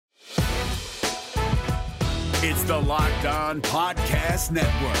It's the Locked On Podcast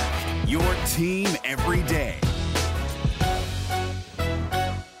Network, your team every day.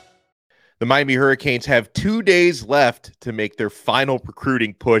 The Miami Hurricanes have 2 days left to make their final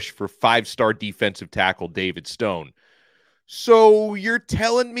recruiting push for five-star defensive tackle David Stone. So you're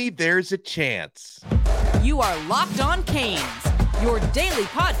telling me there's a chance? You are Locked On Canes, your daily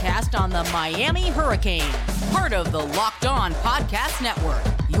podcast on the Miami Hurricanes. Part of the Locked On Podcast Network,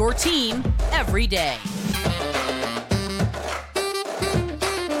 your team every day.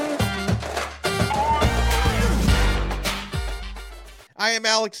 I am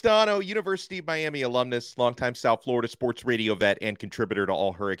Alex Dono, University of Miami alumnus, longtime South Florida sports radio vet, and contributor to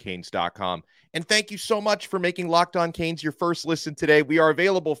allhurricanes.com. And thank you so much for making Locked On Canes your first listen today. We are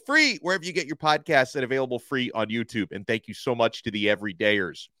available free wherever you get your podcasts and available free on YouTube. And thank you so much to the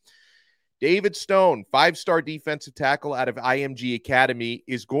everydayers. David Stone, five-star defensive tackle out of IMG Academy,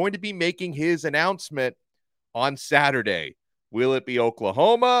 is going to be making his announcement on Saturday. Will it be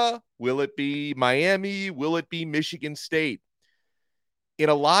Oklahoma? Will it be Miami? Will it be Michigan State? In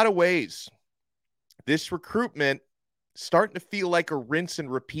a lot of ways, this recruitment starting to feel like a rinse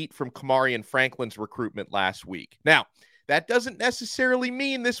and repeat from Kamarian Franklin's recruitment last week. Now, that doesn't necessarily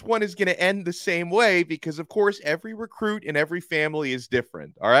mean this one is going to end the same way because, of course, every recruit and every family is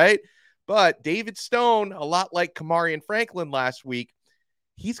different, all right? But David Stone, a lot like Kamarian Franklin last week,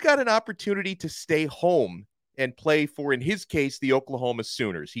 he's got an opportunity to stay home and play for, in his case, the Oklahoma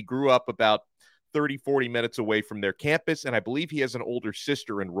Sooners. He grew up about 30, 40 minutes away from their campus, and I believe he has an older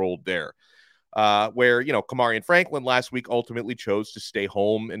sister enrolled there, where, Kamarian Franklin last week ultimately chose to stay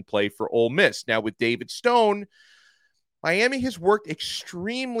home and play for Ole Miss. Now, with David Stone, Miami has worked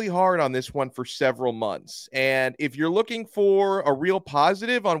extremely hard on this one for several months, and if you're looking for a real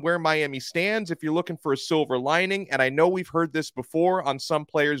positive on where Miami stands, if you're looking for a silver lining, and I know we've heard this before on some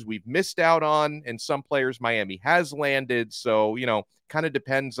players we've missed out on, and some players Miami has landed, so, kind of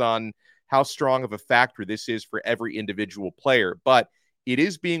depends on how strong of a factor this is for every individual player. But it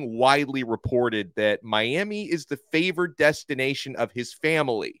is being widely reported that Miami is the favored destination of his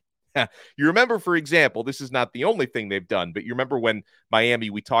family. You remember, for example, this is not the only thing they've done, but you remember when Miami,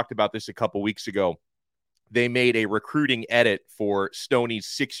 we talked about this a couple weeks ago, they made a recruiting edit for Stoney's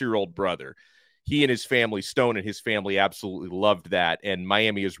 6-year-old brother. He and his family, Stone and his family, absolutely loved that. And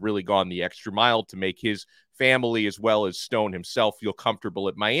Miami has really gone the extra mile to make his family, as well as Stone himself, feel comfortable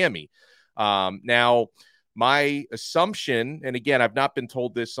at Miami. Now, my assumption, and again, I've not been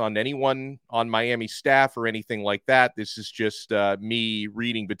told this on anyone on Miami staff or anything like that. This is just me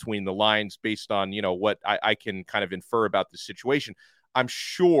reading between the lines based on, what I can kind of infer about the situation. I'm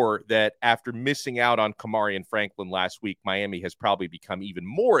sure that after missing out on Kamarian Franklin last week, Miami has probably become even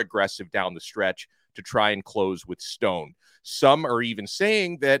more aggressive down the stretch to try and close with Stone. Some are even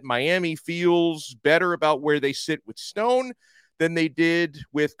saying that Miami feels better about where they sit with Stone than they did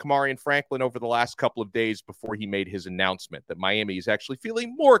with Kamarian Franklin over the last couple of days before he made his announcement, that Miami is actually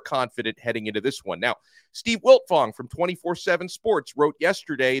feeling more confident heading into this one. Now, Steve Wiltfong from 24/7 Sports wrote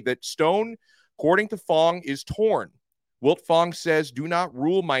yesterday that Stone, according to Fong, is torn. Wiltfong says, do not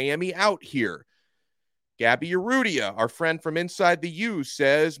rule Miami out here. Gabby Urrutia, our friend from Inside the U,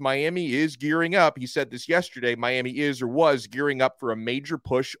 says Miami is gearing up. He said this yesterday. Miami is or was gearing up for a major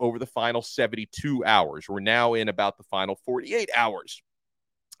push over the final 72 hours. We're now in about the final 48 hours.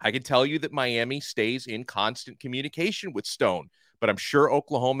 I can tell you that Miami stays in constant communication with Stone, but I'm sure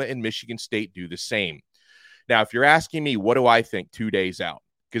Oklahoma and Michigan State do the same. Now, if you're asking me, what do I think 2 days out?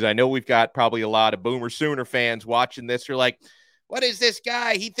 Because I know we've got probably a lot of Boomer Sooner fans watching this who are like, what is this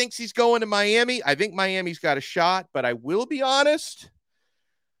guy? He thinks he's going to Miami. I think Miami's got a shot, but I will be honest.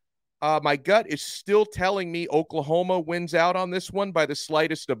 My gut is still telling me Oklahoma wins out on this one by the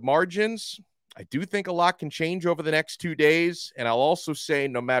slightest of margins. I do think a lot can change over the next 2 days. And I'll also say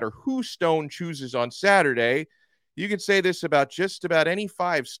no matter who Stone chooses on Saturday, you can say this about just about any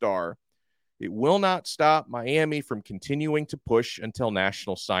five-star. It will not stop Miami from continuing to push until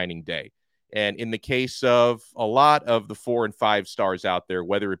National Signing Day. And in the case of a lot of the 4 and 5 stars out there,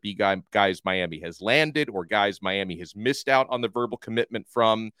 whether it be guys Miami has landed or guys Miami has missed out on the verbal commitment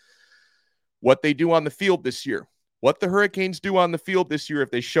from, what they do on the field this year, what the Hurricanes do on the field this year,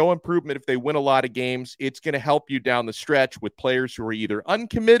 if they show improvement, if they win a lot of games, it's going to help you down the stretch with players who are either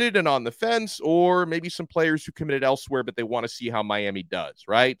uncommitted and on the fence, or maybe some players who committed elsewhere, but they want to see how Miami does,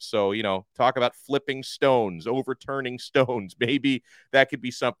 right? So, talk about flipping stones, overturning stones. Maybe that could be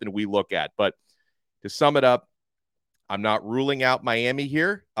something we look at. But to sum it up, I'm not ruling out Miami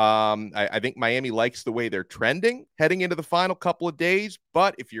here. I think Miami likes the way they're trending heading into the final couple of days.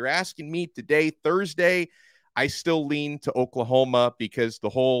 But if you're asking me today, Thursday, I still lean to Oklahoma because the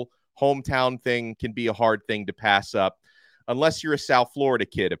whole hometown thing can be a hard thing to pass up, unless you're a South Florida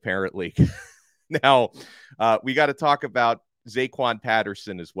kid, apparently. Now, we got to talk about Zaquan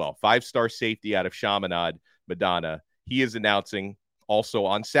Patterson as well, 5-star safety out of Chaminade, Madonna. He is announcing also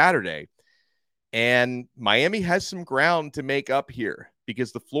on Saturday. And Miami has some ground to make up here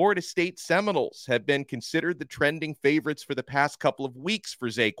because the Florida State Seminoles have been considered the trending favorites for the past couple of weeks for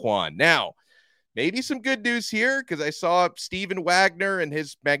Zaquan. Now, maybe some good news here because I saw Steven Wagner and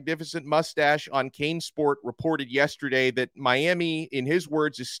his magnificent mustache on Kane Sport reported yesterday that Miami, in his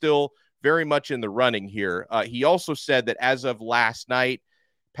words, is still very much in the running here. He also said that as of last night,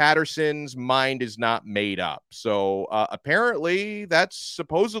 Patterson's mind is not made up. So apparently that's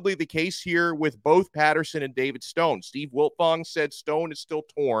supposedly the case here with both Patterson and David Stone. Steve Wiltfong said Stone is still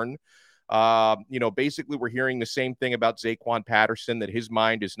torn. Basically we're hearing the same thing about Zaquan Patterson, that his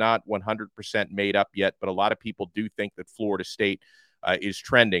mind is not 100% made up yet, but a lot of people do think that Florida State is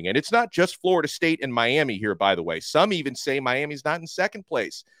trending. And it's not just Florida State and Miami here, by the way. Some even say Miami's not in second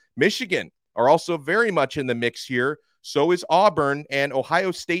place. Michigan are also very much in the mix here. So is Auburn, and Ohio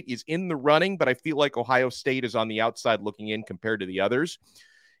State is in the running, but I feel like Ohio State is on the outside looking in compared to the others.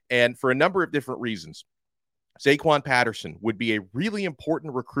 And for a number of different reasons, Zaquan Patterson would be a really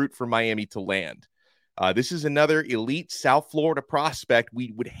important recruit for Miami to land. This is another elite South Florida prospect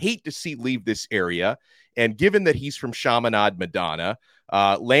we would hate to see leave this area. And given that he's from Chaminade, Madonna,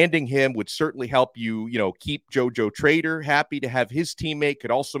 landing him would certainly help you, keep JoJo Trader happy to have his teammate. Could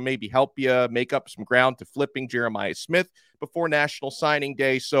also maybe help you make up some ground to flipping Jeremiah Smith before National Signing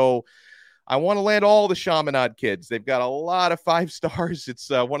Day. So I want to land all the Chaminade kids. They've got a lot of 5 stars. It's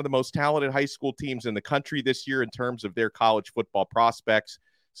one of the most talented high school teams in the country this year in terms of their college football prospects.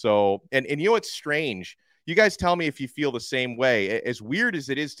 So, and it's strange. You guys tell me if you feel the same way. As weird as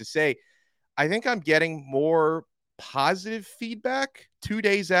it is to say, I think I'm getting more positive feedback 2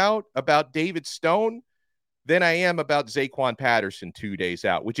 days out about David Stone than I am about Zaquan Patterson 2 days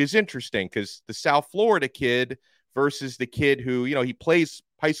out, which is interesting because the South Florida kid versus the kid who, he plays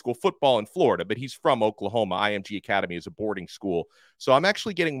high school football in Florida, but he's from Oklahoma. IMG Academy is a boarding school. So I'm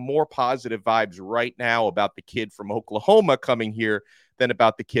actually getting more positive vibes right now about the kid from Oklahoma coming here than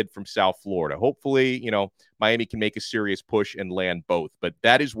about the kid from South Florida. Hopefully, Miami can make a serious push and land both, but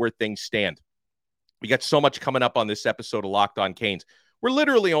that is where things stand. We got so much coming up on this episode of Locked On Canes. We're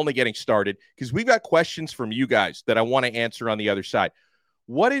literally only getting started because we've got questions from you guys that I want to answer on the other side.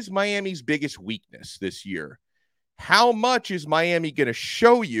 What is Miami's biggest weakness this year? How much is Miami going to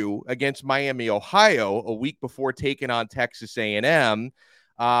show you against Miami, Ohio, a week before taking on Texas A&M?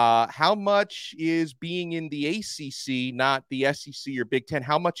 How much is being in the ACC, not the SEC or Big Ten?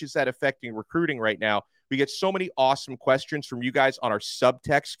 How much is that affecting recruiting right now? We get so many awesome questions from you guys on our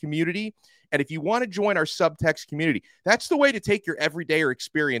subtext community. And if you want to join our subtext community, that's the way to take your everydayer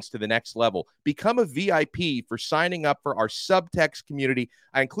experience to the next level. Become a VIP for signing up for our subtext community.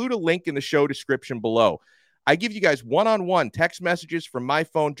 I include a link in the show description below. I give you guys one-on-one text messages from my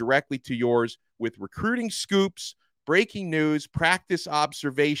phone directly to yours with recruiting scoops, breaking news, practice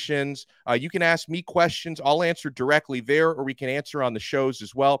observations. You can ask me questions. I'll answer directly there, or we can answer on the shows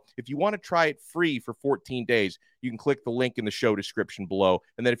as well. If you want to try it free for 14 days, you can click the link in the show description below.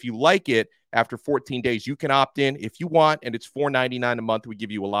 And then if you like it, after 14 days, you can opt in if you want, and it's $4.99 a month. We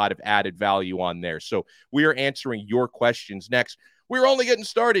give you a lot of added value on there. So we are answering your questions next. We're only getting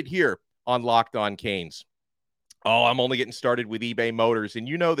started here on Locked On Canes. Oh, I'm only getting started with eBay Motors. And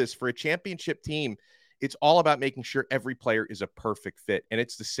you know this, for a championship team, it's all about making sure every player is a perfect fit. And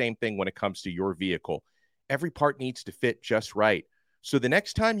it's the same thing when it comes to your vehicle. Every part needs to fit just right. So the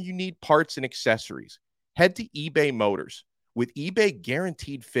next time you need parts and accessories, head to eBay Motors. With eBay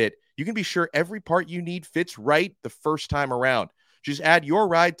Guaranteed Fit, you can be sure every part you need fits right the first time around. Just add your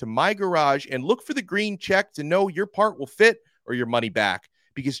ride to My Garage and look for the green check to know your part will fit or your money back.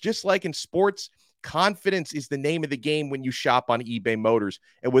 Because just like in sports, confidence is the name of the game when you shop on eBay Motors.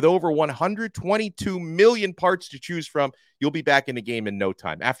 And with over 122 million parts to choose from, you'll be back in the game in no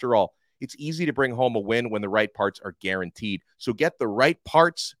time. After all, it's easy to bring home a win when the right parts are guaranteed. So get the right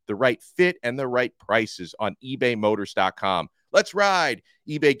parts, the right fit, and the right prices on ebaymotors.com. Let's ride.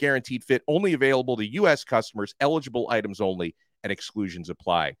 eBay Guaranteed Fit, only available to U.S. customers, eligible items only, and exclusions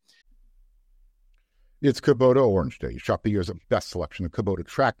apply. It's Kubota Orange Day. Shop the year's best selection of Kubota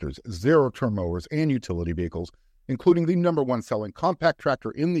tractors, zero-turn mowers, and utility vehicles, including the #1 selling compact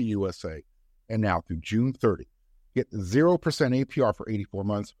tractor in the USA. And now through June 30, get 0% APR for 84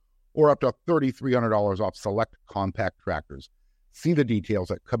 months or up to $3,300 off select compact tractors. See the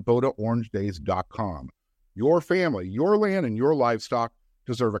details at KubotaOrangeDays.com. Your family, your land, and your livestock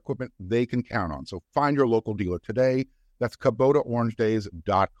deserve equipment they can count on. So find your local dealer today. That's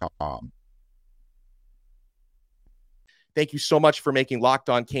KubotaOrangeDays.com. Thank you so much for making Locked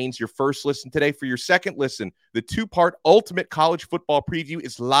On Canes your first listen today. For your second listen, the two-part Ultimate College Football Preview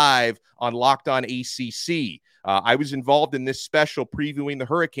is live on Locked On ACC. I was involved in this special previewing the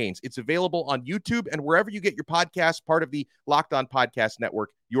Hurricanes. It's available on YouTube and wherever you get your podcast, part of the Locked On Podcast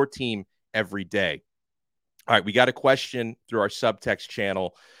Network, your team every day. All right, we got a question through our subtext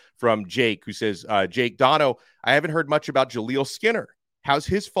channel from Jake, who says, Jake Dono, I haven't heard much about Jaleel Skinner. How's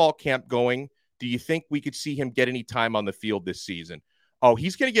his fall camp going? Do you think we could see him get any time on the field this season? Oh,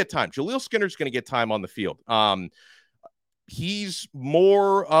 he's going to get time. Jaleel Skinner's going to get time on the field. He's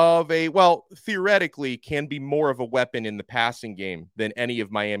more of theoretically can be more of a weapon in the passing game than any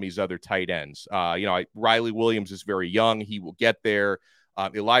of Miami's other tight ends. Riley Williams is very young. He will get there.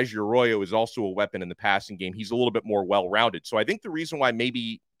 Elijah Arroyo is also a weapon in the passing game. He's a little bit more well-rounded. So I think the reason why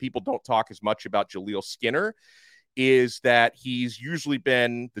maybe people don't talk as much about Jaleel Skinner is that he's usually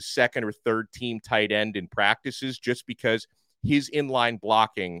been the second or third team tight end in practices just because his inline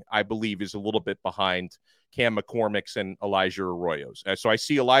blocking, I believe, is a little bit behind Cam McCormick's and Elijah Arroyo's. So I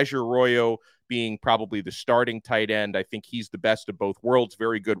see Elijah Arroyo being probably the starting tight end. I think he's the best of both worlds.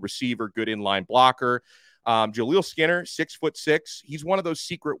 Very good receiver, good inline blocker. Jaleel Skinner, 6'6". He's one of those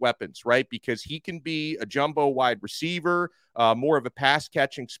secret weapons, right? Because he can be a jumbo wide receiver, more of a pass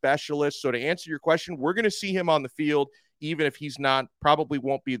catching specialist. So to answer your question, we're going to see him on the field, even if he's not, probably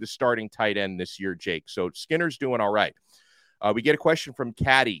won't be the starting tight end this year, Jake. So Skinner's doing all right. We get a question from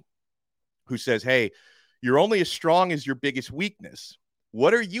Caddy, who says, hey, you're only as strong as your biggest weakness.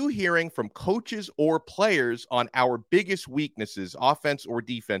 What are you hearing from coaches or players on our biggest weaknesses, offense or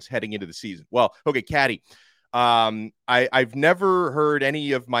defense, heading into the season? Well, okay, Caddy, I've never heard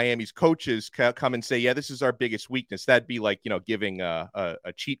any of Miami's coaches come and say, yeah, this is our biggest weakness. That'd be like, giving a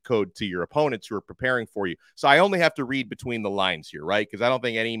cheat code to your opponents who are preparing for you. So I only have to read between the lines here, right? Because I don't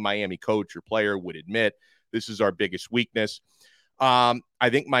think any Miami coach or player would admit this is our biggest weakness. I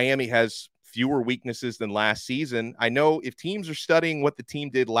think Miami has fewer weaknesses than last season. I know if teams are studying what the team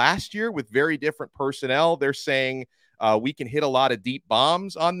did last year with very different personnel, they're saying we can hit a lot of deep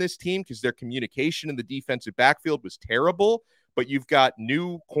bombs on this team because their communication in the defensive backfield was terrible. But you've got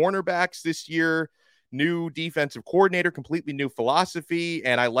new cornerbacks this year, new defensive coordinator, completely new philosophy.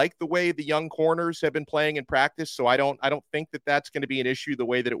 And I like the way the young corners have been playing in practice. So I don't think that that's going to be an issue the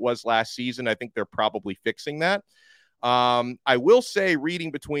way that it was last season. I think they're probably fixing that. I will say, reading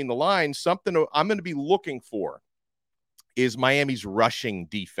between the lines, something I'm going to be looking for is Miami's running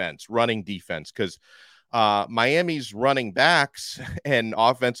defense, because Miami's running backs and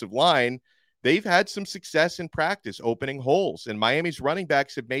offensive line, they've had some success in practice opening holes, and Miami's running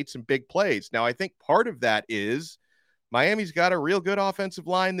backs have made some big plays. Now, I think part of that is Miami's got a real good offensive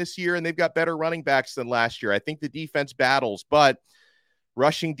line this year, and they've got better running backs than last year. I think the defense battles, but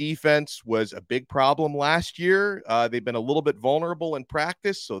rushing defense was a big problem last year. They've been a little bit vulnerable in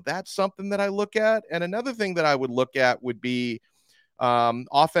practice, so that's something that I look at. And another thing that I would look at would be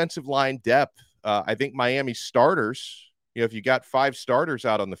offensive line depth. I think Miami starters, if you got 5 starters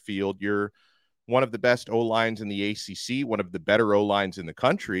out on the field, you're one of the best O-lines in the ACC, one of the better O-lines in the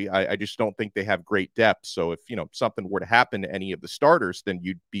country. I just don't think they have great depth. So if, something were to happen to any of the starters, then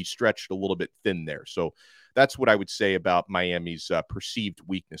you'd be stretched a little bit thin there. So that's what I would say about Miami's perceived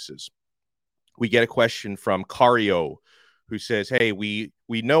weaknesses. We get a question from Cario, who says, hey, we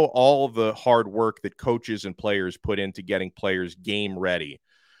know all the hard work that coaches and players put into getting players game ready.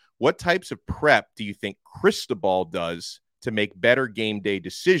 What types of prep do you think Cristobal does to make better game day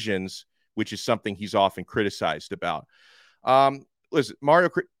decisions, which is something he's often criticized about? Listen, Mario,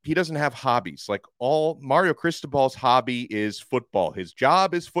 he doesn't have hobbies. Like, all Mario Cristobal's hobby is football. His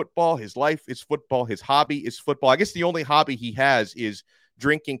job is football. His life is football. His hobby is football. I guess the only hobby he has is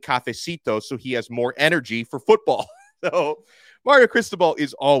drinking cafecito, so he has more energy for football. So Mario Cristobal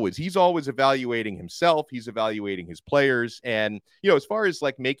he's always evaluating himself. He's evaluating his players. And, as far as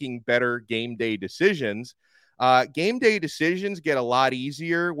like making better game day decisions get a lot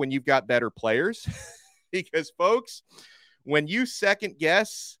easier when you've got better players because, folks, when you second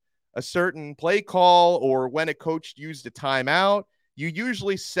guess a certain play call or when a coach used a timeout, you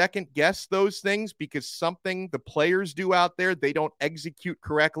usually second guess those things because something the players do out there, they don't execute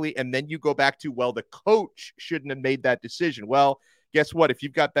correctly. And then you go back to, well, the coach shouldn't have made that decision. Well, guess what? If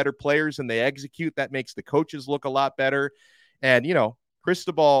you've got better players and they execute, that makes the coaches look a lot better. And,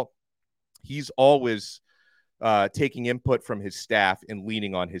 Cristobal, he's always taking input from his staff and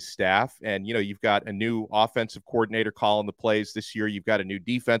leaning on his staff. And, you've got a new offensive coordinator calling the plays this year. You've got a new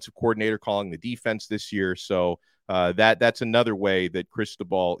defensive coordinator calling the defense this year. So that's another way that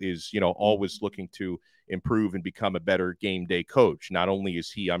Cristobal is, always looking to improve and become a better game day coach. Not only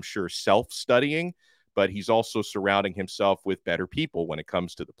is he, I'm sure, self-studying, but he's also surrounding himself with better people when it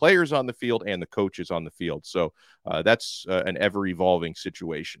comes to the players on the field and the coaches on the field. So that's an ever-evolving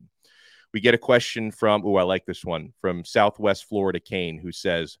situation. We get a question from, I like this one, from Southwest Florida Kane, who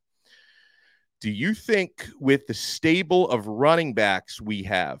says, do you think with the stable of running backs we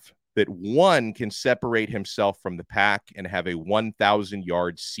have that one can separate himself from the pack and have a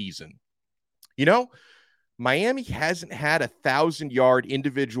 1,000-yard season? You know, Miami hasn't had a 1,000-yard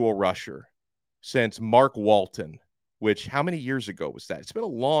individual rusher since Mark Walton, which how many years ago was that? It's been a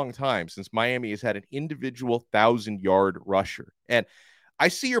long time since Miami has had an individual 1,000-yard rusher. And I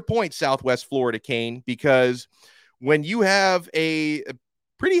see your point, Southwest Florida Kane, because when you have a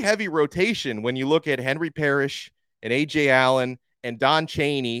pretty heavy rotation, when you look at Henry Parrish and A.J. Allen and Don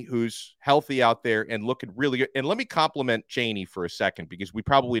Chaney, who's healthy out there and looking really good. And let me compliment Chaney for a second, because we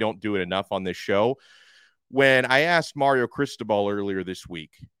probably don't do it enough on this show. When I asked Mario Cristobal earlier this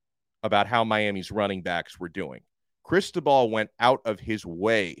week about how Miami's running backs were doing, Cristobal went out of his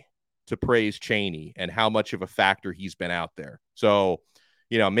way to praise Chaney and how much of a factor he's been out there. So,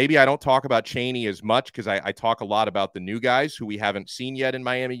 you know, maybe I don't talk about Chaney as much because I talk a lot about the new guys who we haven't seen yet in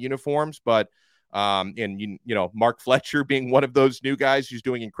Miami uniforms, but Mark Fletcher being one of those new guys who's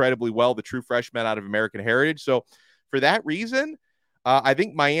doing incredibly well, the true freshman out of American Heritage. So for that reason, I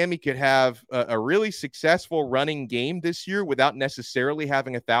think Miami could have a really successful running game this year without necessarily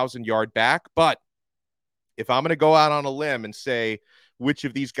having a 1,000-yard back. But if I'm going to go out on a limb and say which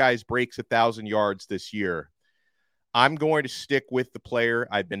of these guys breaks 1,000 yards this year, I'm going to stick with the player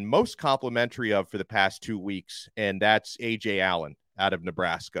I've been most complimentary of for the past 2 weeks, and that's A.J. Allen out of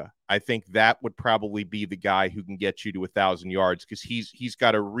Nebraska. I think that would probably be the guy who can get you to 1,000 yards, because he's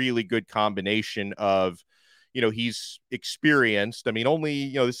got a really good combination of, he's experienced. I mean,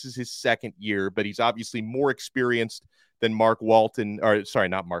 only, this is his second year, but he's obviously more experienced than Mark Fletcher.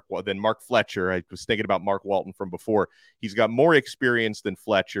 I was thinking about Mark Walton from before. He's got more experience than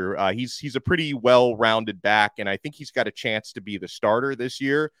Fletcher. He's a pretty well-rounded back, and I think he's got a chance to be the starter this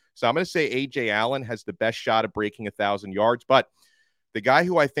year. So I'm going to say A.J. Allen has the best shot of breaking 1,000 yards, but the guy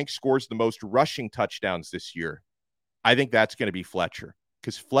who I think scores the most rushing touchdowns this year, I think that's going to be Fletcher,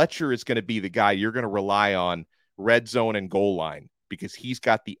 because Fletcher is going to be the guy you're going to rely on red zone and goal line, because he's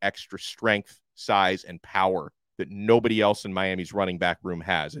got the extra strength, size, and power that nobody else in Miami's running back room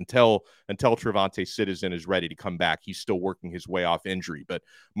has until Trevante Citizen is ready to come back. He's still working his way off injury, but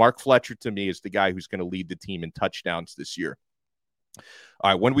Mark Fletcher to me is the guy who's going to lead the team in touchdowns this year.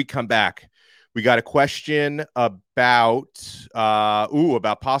 All right, when we come back, we got a question about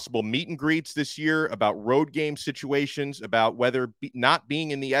possible meet and greets this year, about road game situations, about whether not being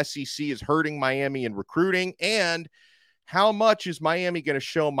in the SEC is hurting Miami in recruiting, and how much is Miami going to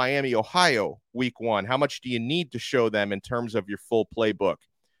show Miami, Ohio, week 1? How much do you need to show them in terms of your full playbook?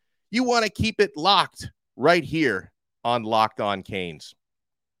 You want to keep it locked right here on Locked On Canes.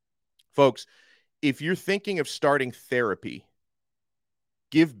 Folks, if you're thinking of starting therapy,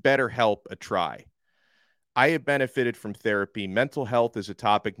 give BetterHelp a try. I have benefited from therapy. Mental health is a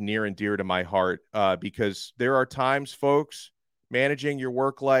topic near and dear to my heart because there are times, folks, managing your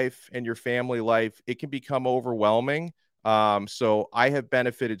work life and your family life, it can become overwhelming. So I have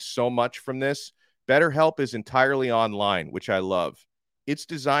benefited so much from this. BetterHelp is entirely online, which I love. It's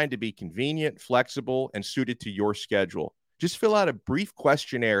designed to be convenient, flexible, and suited to your schedule. Just fill out a brief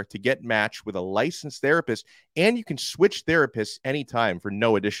questionnaire to get matched with a licensed therapist, and you can switch therapists anytime for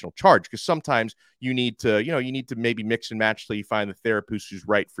no additional charge, because sometimes you need to maybe mix and match till you find the therapist who's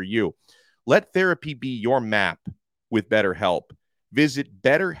right for you. Let therapy be your map with BetterHelp. Visit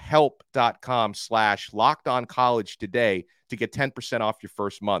betterhelp.com/lockedoncollege today to get 10% off your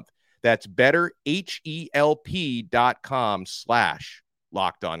first month. That's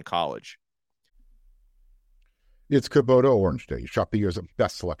betterhelp.com/lockedoncollege. It's Kubota Orange Day. Shop the year's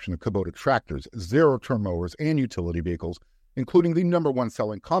best selection of Kubota tractors, zero-turn mowers, and utility vehicles, including the #1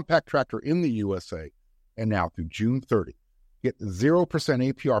 selling compact tractor in the USA. And now through June 30, get 0%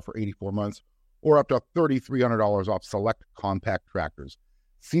 APR for 84 months or up to $3,300 off select compact tractors.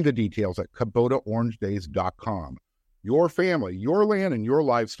 See the details at KubotaOrangeDays.com. Your family, your land, and your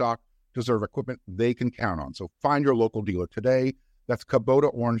livestock deserve equipment they can count on. So find your local dealer today. That's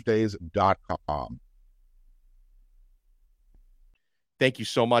KubotaOrangeDays.com. Thank you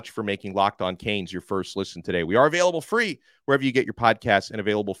so much for making Locked On Canes your first listen today. We are available free wherever you get your podcasts and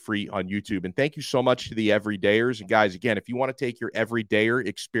available free on YouTube. And thank you so much to the everydayers. And guys, again, if you want to take your everydayer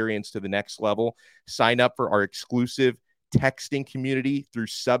experience to the next level, sign up for our exclusive texting community through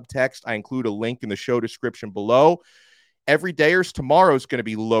Subtext. I include a link in the show description below. Everydayers tomorrow is going to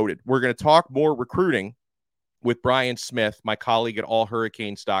be loaded. We're going to talk more recruiting with Brian Smith, my colleague at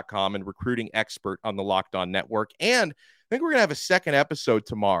allhurricanes.com and recruiting expert on the Locked On Network. And I think we're going to have a second episode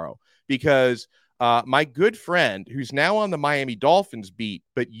tomorrow because my good friend, who's now on the Miami Dolphins beat,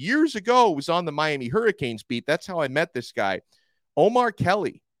 but years ago was on the Miami Hurricanes beat. That's how I met this guy. Omar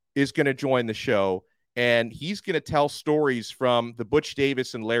Kelly is going to join the show, and he's going to tell stories from the Butch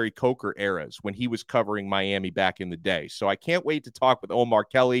Davis and Larry Coker eras when he was covering Miami back in the day. So I can't wait to talk with Omar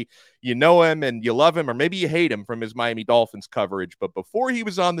Kelly. You know him and you love him, or maybe you hate him from his Miami Dolphins coverage. But before he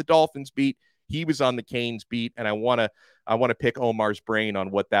was on the Dolphins beat, he was on the Canes beat, and I want to pick Omar's brain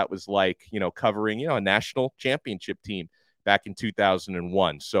on what that was like, covering, a national championship team back in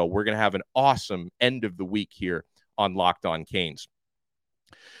 2001. So we're going to have an awesome end of the week here on Locked On Canes.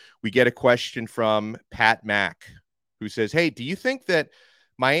 We get a question from Pat Mack, who says, hey, do you think that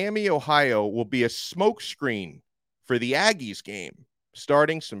Miami, Ohio will be a smokescreen for the Aggies game,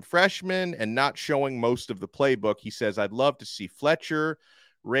 starting some freshmen and not showing most of the playbook? He says, I'd love to see Fletcher,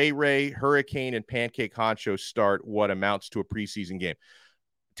 Ray, Hurricane, and Pancake Honcho start what amounts to a preseason game.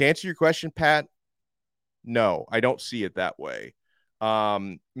 To answer your question, Pat, no, I don't see it that way.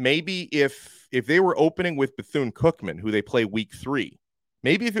 Maybe if they were opening with Bethune-Cookman, who they play week 3,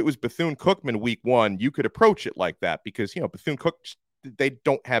 maybe if it was Bethune-Cookman week 1, you could approach it like that because, Bethune-Cookman, they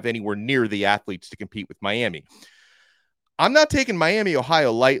don't have anywhere near the athletes to compete with Miami. I'm not taking Miami,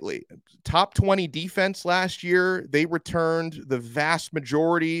 Ohio lightly. Top 20 defense last year. They returned the vast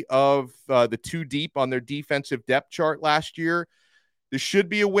majority of the 2 deep on their defensive depth chart last year. This should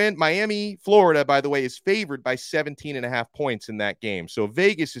be a win. Miami, Florida, by the way, is favored by 17.5 points in that game. So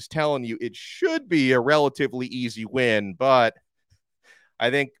Vegas is telling you it should be a relatively easy win, but I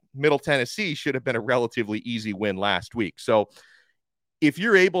think Middle Tennessee should have been a relatively easy win last week. So if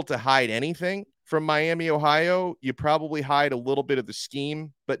you're able to hide anything from Miami, Ohio, you probably hide a little bit of the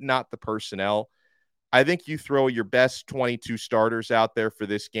scheme, but not the personnel. I think you throw your best 22 starters out there for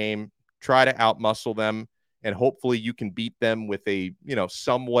this game, try to outmuscle them, and hopefully you can beat them with a,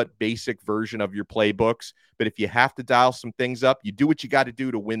 somewhat basic version of your playbooks. But if you have to dial some things up, you do what you got to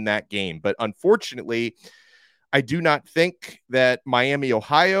do to win that game. But unfortunately, I do not think that Miami,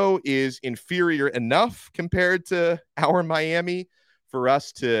 Ohio is inferior enough compared to our Miami for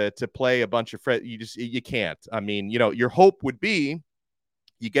us to play a bunch of you can't. I mean, your hope would be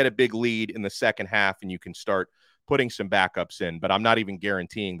you get a big lead in the second half and you can start putting some backups in, but I'm not even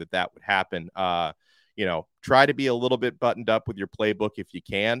guaranteeing that would happen. Try to be a little bit buttoned up with your playbook if you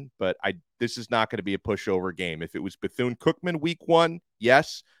can, but this is not going to be a pushover game. If it was Bethune-Cookman week 1,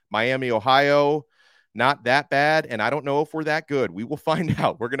 yes. Miami, Ohio, not that bad, and I don't know if we're that good. We will find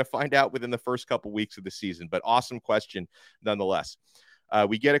out. We're going to find out within the first couple weeks of the season, but awesome question nonetheless.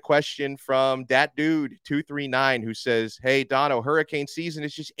 We get a question from Dat Dude 239 who says, hey, Dono, hurricane season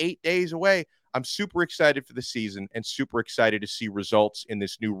is just 8 days away. I'm super excited for the season and super excited to see results in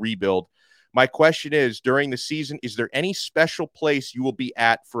this new rebuild. My question is, during the season, is there any special place you will be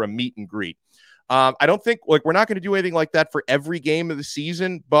at for a meet and greet? I don't think, we're not going to do anything like that for every game of the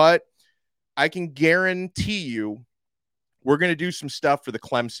season, but I can guarantee you we're going to do some stuff for the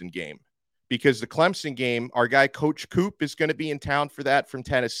Clemson game, because the Clemson game, our guy Coach Coop is going to be in town for that from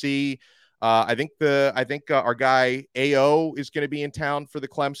Tennessee. I think our guy AO is going to be in town for the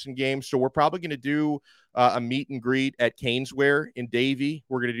Clemson game. So we're probably going to do a meet and greet at Caneswear in Davie.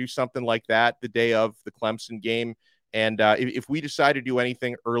 We're going to do something like that the day of the Clemson game. And if we decide to do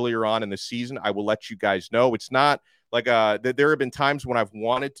anything earlier on in the season, I will let you guys know. It's not like there have been times when I've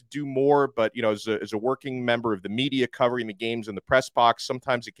wanted to do more, but as a working member of the media covering the games in the press box,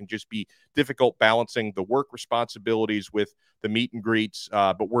 sometimes it can just be difficult balancing the work responsibilities with the meet and greets.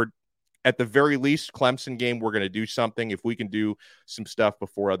 But we're at the very least, Clemson game, we're going to do something. If we can do some stuff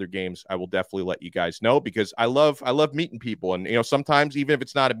before other games, I will definitely let you guys know, because I love meeting people. And, sometimes even if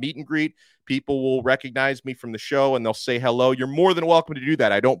it's not a meet and greet, people will recognize me from the show and they'll say hello. You're more than welcome to do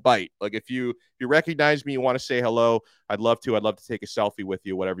that. I don't bite. Like if you recognize me, you want to say hello, I'd love to take a selfie with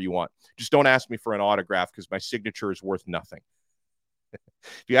you, whatever you want. Just don't ask me for an autograph, because my signature is worth nothing.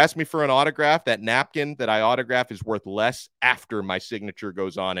 If you ask me for an autograph, that napkin that I autograph is worth less after my signature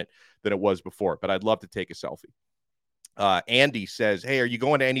goes on it than it was before. But I'd love to take a selfie. Andy says, hey, are you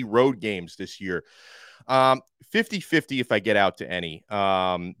going to any road games this year? 50-50 if I get out to any.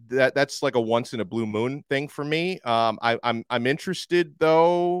 That's like a once in a blue moon thing for me. I'm interested,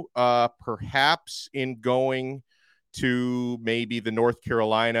 though, perhaps in going to maybe the North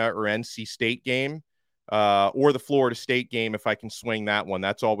Carolina or NC State game. or the Florida State game if I can swing that one.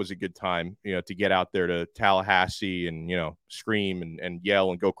 That's always a good time, to get out there to Tallahassee and, scream and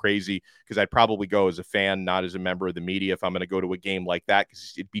yell and go crazy, because I'd probably go as a fan, not as a member of the media if I'm going to go to a game like that,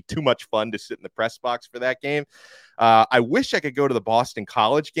 because it'd be too much fun to sit in the press box for that game. I wish I could go to the Boston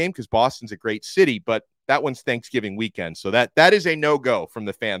College game because Boston's a great city, but that one's Thanksgiving weekend. So that is a no-go from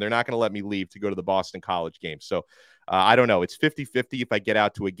the fan. They're not going to let me leave to go to the Boston College game. So I don't know. It's 50-50. If I get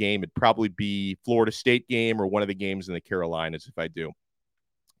out to a game, it'd probably be Florida State game or one of the games in the Carolinas if I do.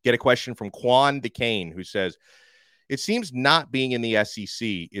 Get a question from Quan DeCane, who says, it seems not being in the SEC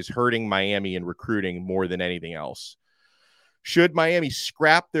is hurting Miami in recruiting more than anything else. Should Miami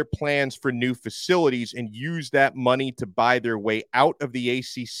scrap their plans for new facilities and use that money to buy their way out of the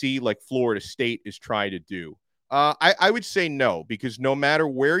ACC like Florida State is trying to do? I would say no, because no matter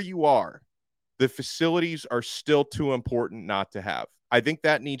where you are, the facilities are still too important not to have. I think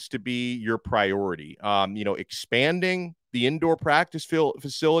that needs to be your priority. Expanding the indoor practice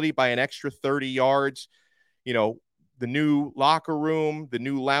facility by an extra 30 yards, the new locker room, the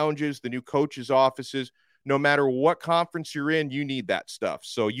new lounges, the new coaches' offices. No matter what conference you're in, you need that stuff.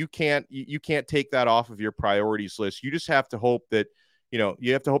 So you can't take that off of your priorities list. You just have to hope that,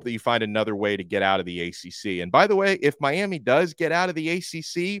 you find another way to get out of the ACC. And by the way, if Miami does get out of the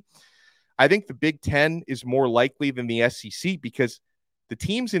ACC, I think the Big Ten is more likely than the SEC, because the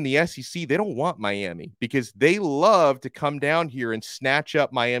teams in the SEC, they don't want Miami, because they love to come down here and snatch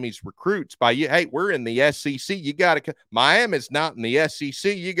up Miami's recruits by, hey, we're in the SEC. You got to – Miami's not in the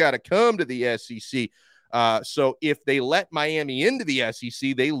SEC. You got to come to the SEC. So if they let Miami into the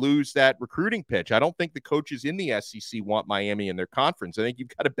SEC, they lose that recruiting pitch. I don't think the coaches in the SEC want Miami in their conference. I think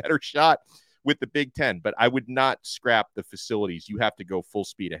you've got a better shot with the Big Ten, but I would not scrap the facilities. You have to go full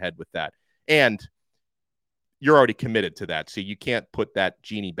speed ahead with that. And you're already committed to that, so you can't put that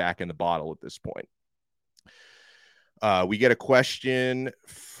genie back in the bottle at this point. We get a question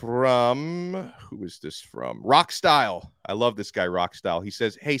from, who is this from? Rockstyle. I love this guy, Rockstyle. He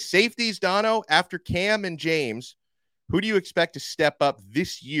says, hey, safeties, Dono, after Cam and James, who do you expect to step up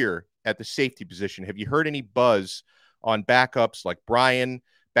this year at the safety position? Have you heard any buzz on backups like Brian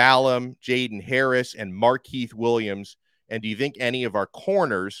Ballum, Jaden Harris, and Markeith Williams? And do you think any of our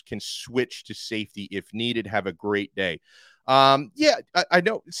corners can switch to safety if needed? Have a great day. I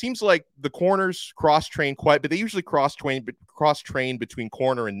know it seems like the corners cross-train quite, but they usually cross-train between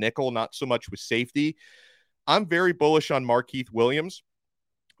corner and nickel, not so much with safety. I'm very bullish on Markeith Williams.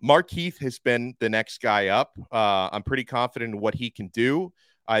 Markeith has been the next guy up. I'm pretty confident in what he can do.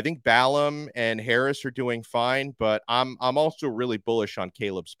 I think Ballum and Harris are doing fine, but I'm also really bullish on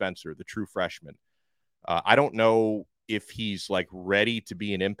Caleb Spencer, the true freshman. I don't know if he's like ready to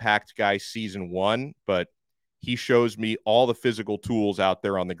be an impact guy season one, but he shows me all the physical tools out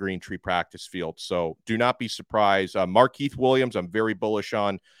there on the Green Tree practice field. So do not be surprised. Markeith Williams, I'm very bullish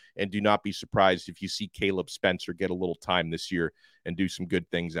on, and do not be surprised if you see Caleb Spencer get a little time this year and do some good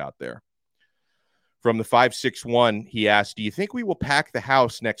things out there. From the 561, he asked, do you think we will pack the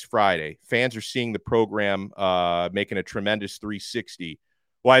house next Friday? Fans are seeing the program making a tremendous 360.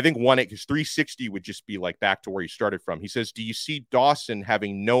 Well, I think because 360 would just be like back to where you started from. He says, do you see Dawson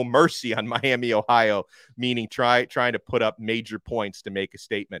having no mercy on Miami, Ohio, meaning trying to put up major points to make a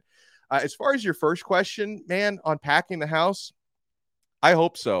statement? As far as your first question, man, on packing the house, I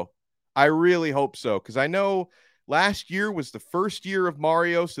hope so. I really hope so, because I know last year was the first year of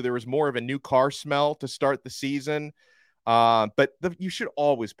Mario, so there was more of a new car smell to start the season. But you should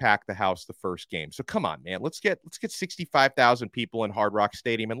always pack the house the first game. So come on, man, let's get 65,000 people in Hard Rock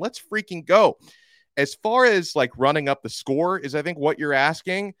Stadium and let's freaking go. As far as like running up the score is, I think, what you're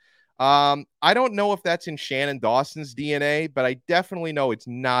asking. I don't know if that's in Shannon Dawson's DNA, but I definitely know it's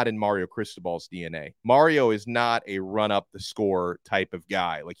not in Mario Cristobal's DNA. Mario is not a run up the score type of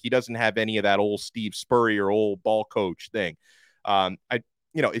guy. Like, he doesn't have any of that old Steve Spurrier, old ball coach thing.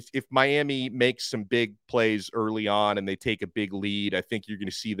 If Miami makes some big plays early on and they take a big lead, I think you're going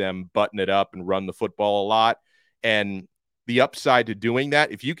to see them button it up and run the football a lot. And the upside to doing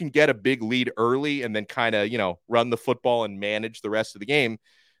that, if you can get a big lead early and then kind of, run the football and manage the rest of the game,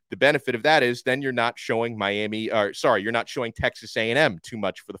 the benefit of that is then you're not showing you're not showing Texas A&M too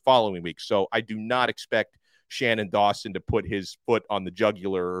much for the following week. So I do not expect Shannon Dawson to put his foot on the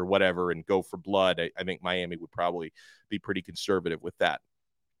jugular or whatever and go for blood. I think Miami would probably be pretty conservative with that.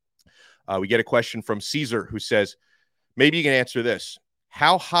 We get a question from Caesar who says, maybe you can answer this.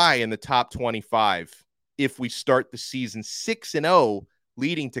 How high in the top 25 if we start the season 6-0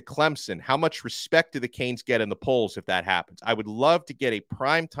 leading to Clemson? How much respect do the Canes get in the polls if that happens? I would love to get a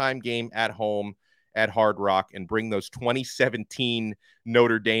primetime game at home at Hard Rock and bring those 2017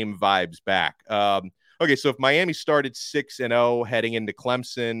 Notre Dame vibes back. Okay, so if Miami started 6-0 heading into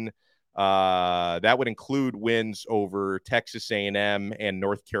Clemson, that would include wins over Texas A&M and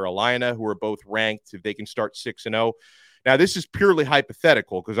North Carolina, who are both ranked. If they can start 6-0. Now, this is purely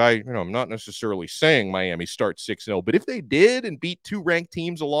hypothetical because I'm not necessarily saying Miami starts 6-0, but if they did and beat 2 ranked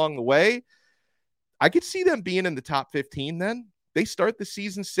teams along the way, I could see them being in the top 15 then. They start the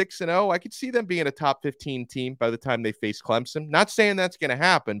season 6-0. I could see them being a top 15 team by the time they face Clemson. Not saying that's going to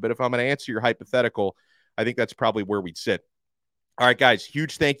happen, but if I'm going to answer your hypothetical, I think that's probably where we'd sit. All right, guys,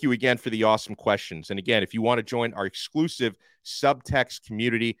 huge thank you again for the awesome questions. And again, if you want to join our exclusive subtext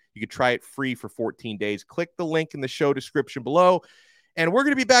community, you can try it free for 14 days. Click the link in the show description below. And we're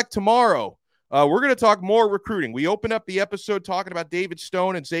going to be back tomorrow. We're going to talk more recruiting. We opened up the episode talking about David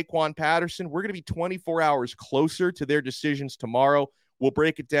Stone and Zaquan Patterson. We're going to be 24 hours closer to their decisions tomorrow. We'll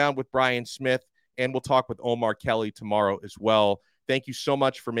break it down with Brian Smith, and we'll talk with Omar Kelly tomorrow as well. Thank you so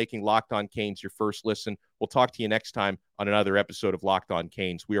much for making Locked On Canes your first listen. We'll talk to you next time on another episode of Locked On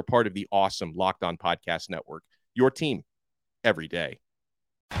Canes. We are part of the awesome Locked On Podcast Network, your team every day.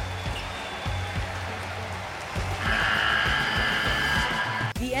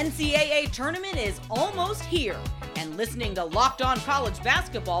 The NCAA tournament is almost here, and listening to Locked On College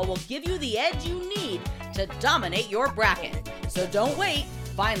Basketball will give you the edge you need to dominate your bracket. So don't wait.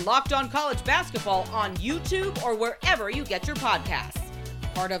 Find Locked On College Basketball on YouTube or wherever you get your podcasts.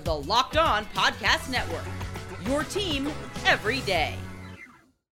 Part of the Locked On Podcast Network. Your team every day.